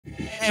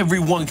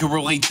Everyone can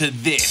relate to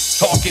this,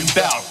 talking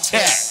about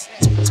tech.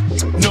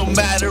 No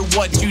matter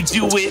what you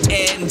do, it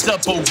ends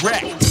up a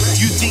wreck.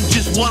 You think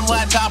just one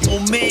laptop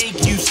will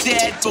make you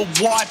set, but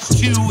watch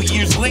 2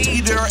 years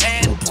later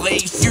and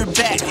place your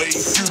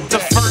bets. The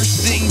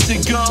first thing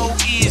to go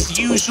is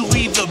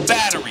usually the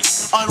battery,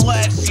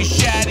 unless you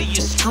shatter your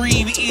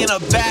screen in a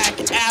back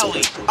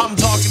alley. I'm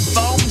talking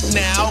phones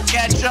now,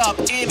 catch up,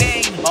 it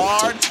ain't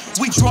hard.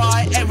 We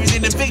try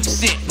everything to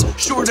fix it,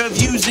 short of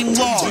using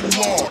lard.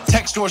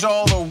 Tech stores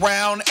all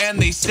around and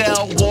they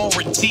sell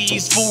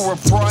warranties for a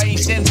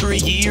price, and 3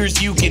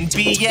 years you can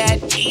be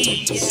at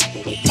ease.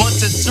 But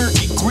the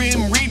circuit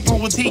grim reaper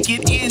will take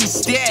it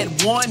instead.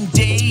 One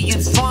day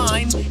it's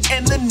fine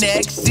and the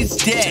next it's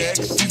dead.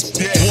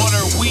 What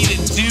are we to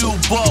do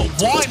but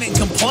whine and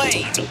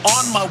complain?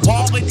 On my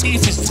wallet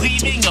this is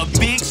leaving a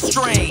big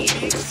strain.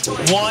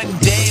 One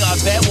day I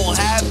bet we'll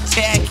have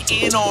tech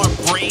in our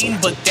brain,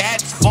 but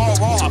that's far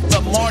off.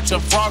 The march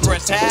of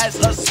progress has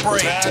a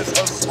spring.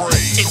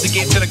 It's a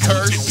gift and a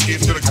curse.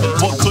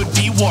 What could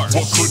be worse?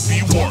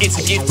 It's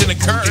a gift and a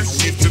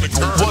curse.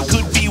 What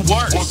could be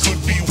worse?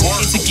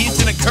 It's a gift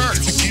and a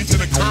curse.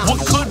 What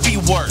could be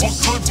worse?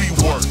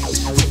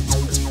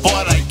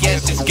 But I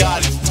guess it's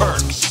got its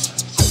perks.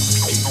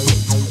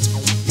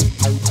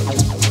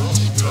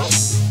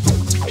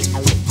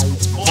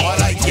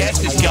 But I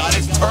guess it's got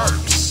its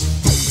perks.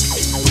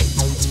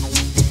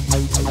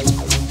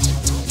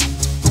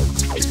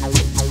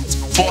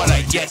 But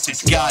I guess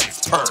it's got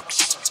its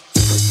perks.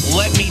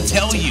 Let me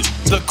tell you,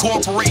 the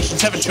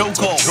corporations have a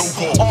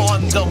chokehold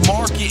on the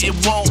market. It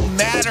won't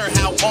matter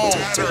how old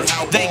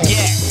they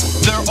get.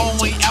 They're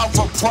only out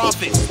for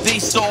profits. They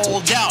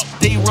sold out.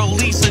 They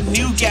release a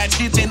new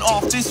gadget, then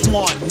off this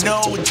one,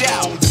 no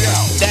doubt.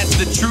 That's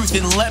the truth,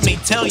 and let me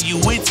tell you,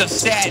 it's a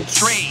sad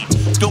trade.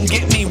 Don't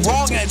get me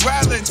wrong, I'd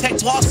rather tech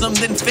blossom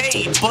than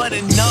fade, but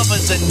enough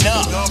is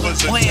enough.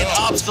 Planned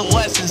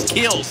obsolescence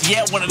kills,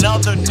 yet when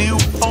another new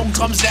phone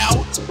comes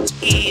out,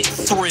 it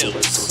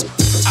thrills.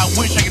 I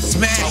wish I could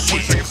smash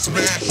it,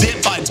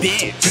 bit by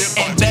bit,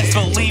 and best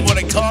believe when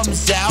it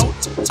comes out,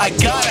 I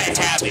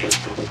gotta have it.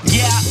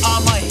 Yeah,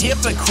 I'm a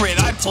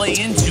hypocrite, I play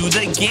into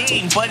the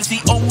game, but it's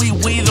the only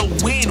way to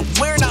win.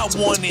 We're not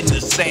one in the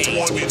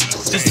same.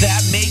 Does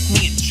that make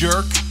me a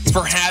jerk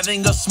for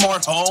having a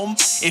smart home?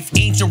 If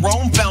ancient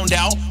Rome found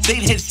out,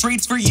 they'd head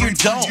straight for your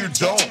dome.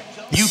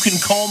 You can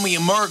call me a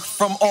merc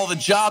from all the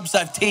jobs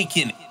I've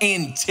taken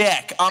in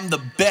tech. I'm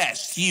the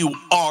best, you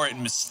aren't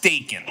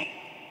mistaken.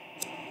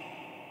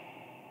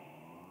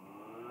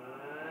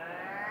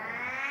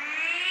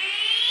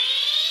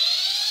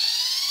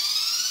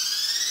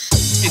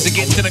 It's a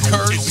gift and a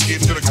curse.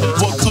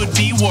 What could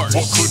be worse?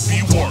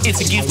 It's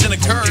a gift and a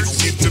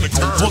curse.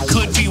 What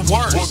could be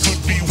worse?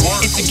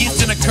 It's a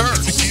gift and a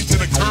curse.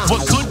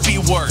 What could be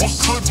worse?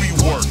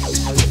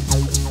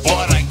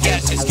 But I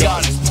guess it's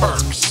got its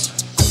perks.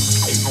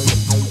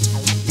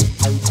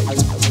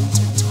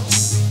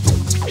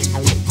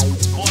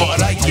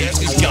 But I guess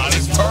it's got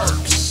its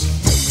perks.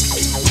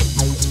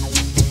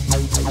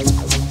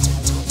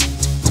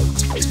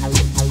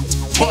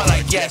 But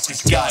I guess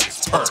it's got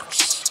its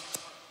perks.